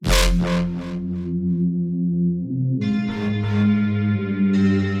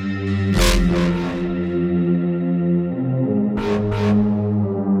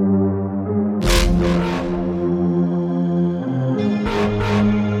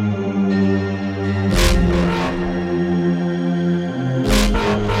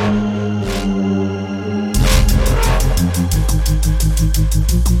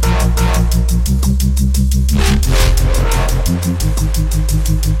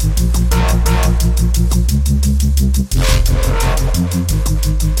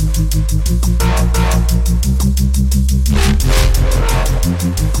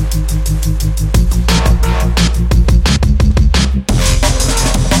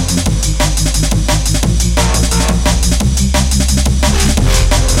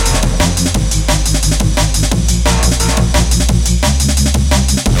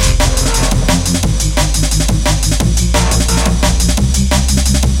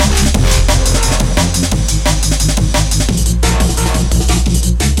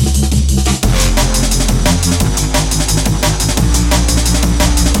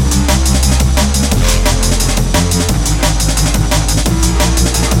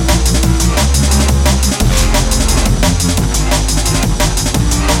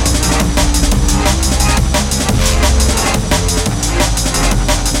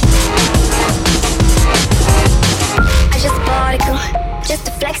just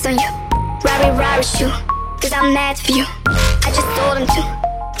to flex on you. Rari rari shoe, cause I'm mad for you. I just told him to,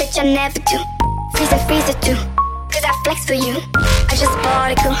 bitch I never do. Freezer too, cause I flex for you. I just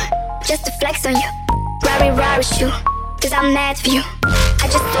bought a girl, just to flex on you. Rari rari shoe, cause I'm mad for you. I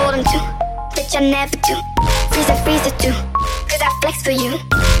just told him to, bitch I never do. Freezer too, cause I flex for you.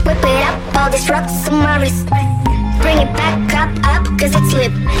 Whip it up, all these rocks on my wrist. Bring it back up, cause it's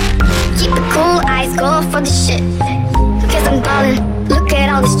lit. Keep it cool, eyes go for the shit. Cause I'm ballin', look at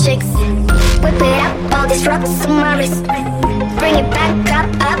all these chicks. Whip it up, all these rocks on my wrist. Bring it back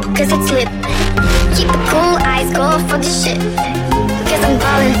up, cause it's lit. Keep it cool, eyes go for the shit. Cause I'm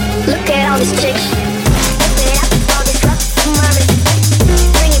ballin', look at all these chicks. Whip it up, all these rocks on my wrist.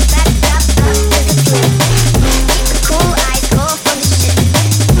 Bring it back up, cause it's lit. Keep it cool, eyes go for the shit.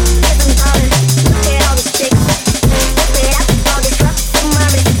 Cause I'm ballin', look at all these chicks. Whip it up, all these rocks on my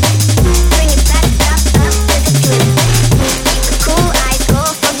wrist. Bring it back up, cause it's lit. Keep it cool, eyes go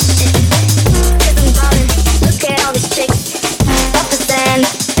for the shit. Cause I'm ballin', look at all these chicks. Uppers and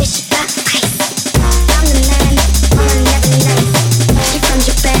fishy got ice. I'm the man, mama never nice. She from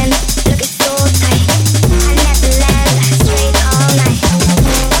Japan, looking so tight. I never land, straight all night.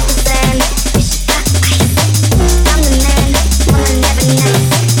 Uppers and fishy got ice. I'm the man, mama never nice.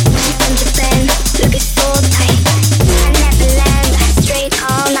 She from Japan, looking so tight. I never land, straight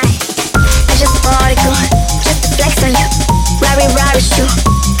all night. I just bought a girl, just to flex on you. Rari rari shoe,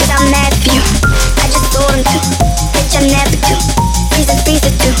 cause I'm mad for you. I just told him to, bitch I never do.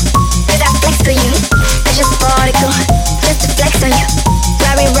 Freezer too, cause I flex for you. I just bought a girl, just to flex on you.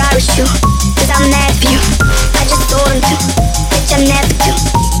 Rari rari shoe, cause I'm mad for you. I just told him to, bitch I never do.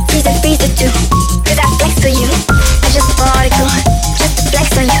 Freezer too, cause I flex for you. I just bought a girl, just to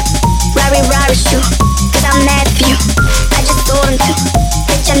flex on you. Rari rari shoe, cause I'm mad for you. I just told him to,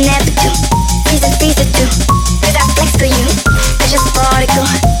 bitch I never do. Freezer too, cause I flex for you. I just bought a girl,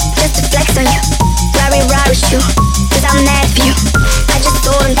 just to flex on you. Rari rari shoe, cause I'm mad for you.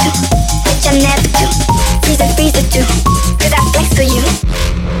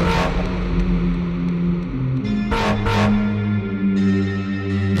 I just told him to,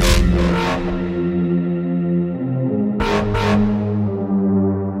 bitch I never do. Freezer too, cause I flex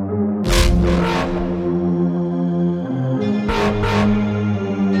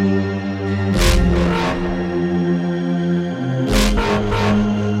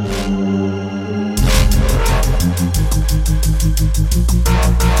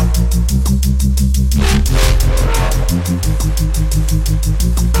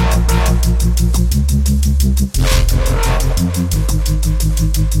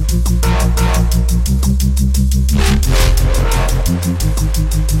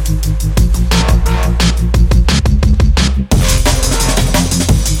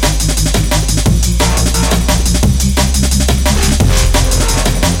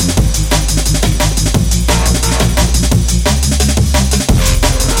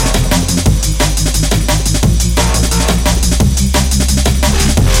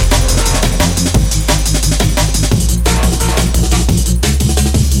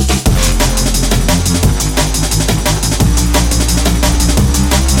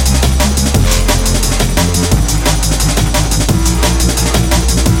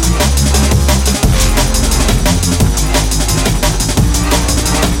for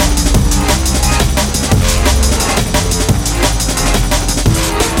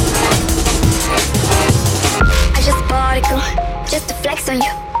you. Just to flex on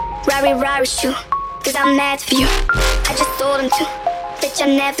you. Rari rari shoe, cause I'm mad for you. I just told him to, bitch I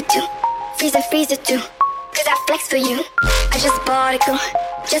never do. Freezer too, cause I flex for you. I just bought a girl,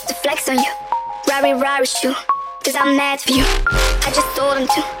 just to flex on you. Rari rari shoe, cause I'm mad for you. I just told him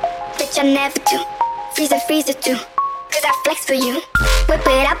to, bitch I never do. Freezer too, cause I flex for you. Whip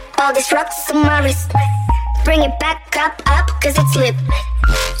it up, all these rocks on my wrist. Bring it back up, cause it's lit.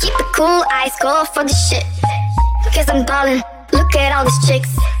 Keep it cool, eyes go for the shit. Cause I'm ballin', look at all these chicks.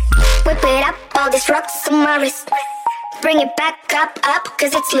 Whip it up, all these rocks on my wrist. Bring it back up,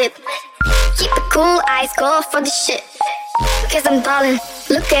 cause it's lit. Keep it cool, eyes go for the shit. Cause I'm ballin',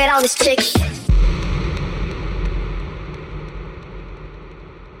 look at all these chicks.